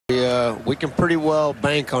we can pretty well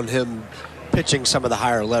bank on him pitching some of the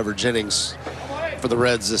higher leverage innings for the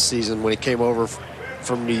Reds this season. When he came over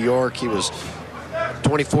from New York, he was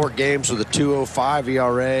 24 games with a 2.05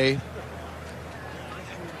 ERA,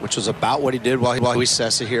 which was about what he did while he was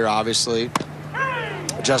Cessa here, obviously.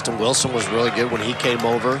 Justin Wilson was really good when he came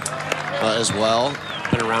over as well.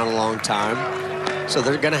 Been around a long time. So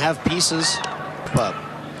they're going to have pieces, but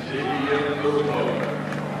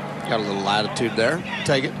got a little latitude there.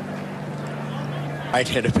 Take it.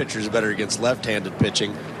 Right-handed pitcher is better against left-handed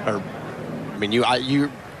pitching. Or, I mean,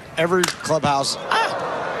 every clubhouse.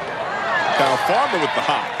 Kyle Farmer with the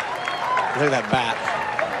hop. Look at that bat.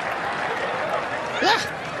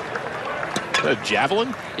 A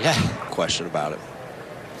javelin? Yeah, question about it.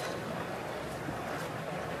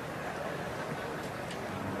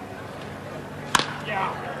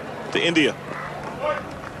 To India.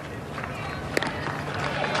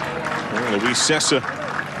 Luis Cessa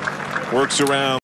works around.